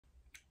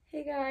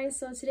Hey guys,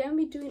 so today I'm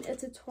going to be doing a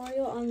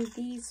tutorial on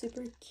these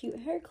super cute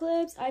hair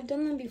clips. I've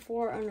done them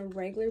before on a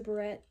regular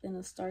barrette than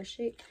a star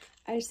shape.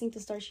 I just think the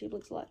star shape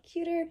looks a lot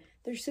cuter.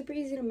 They're super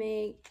easy to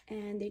make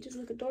and they just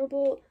look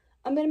adorable.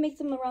 I'm going to make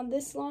them around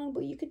this long,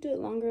 but you could do it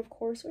longer of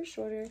course or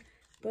shorter.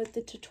 But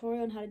the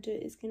tutorial on how to do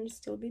it is going to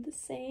still be the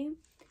same.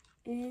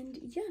 And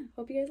yeah,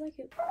 hope you guys like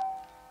it.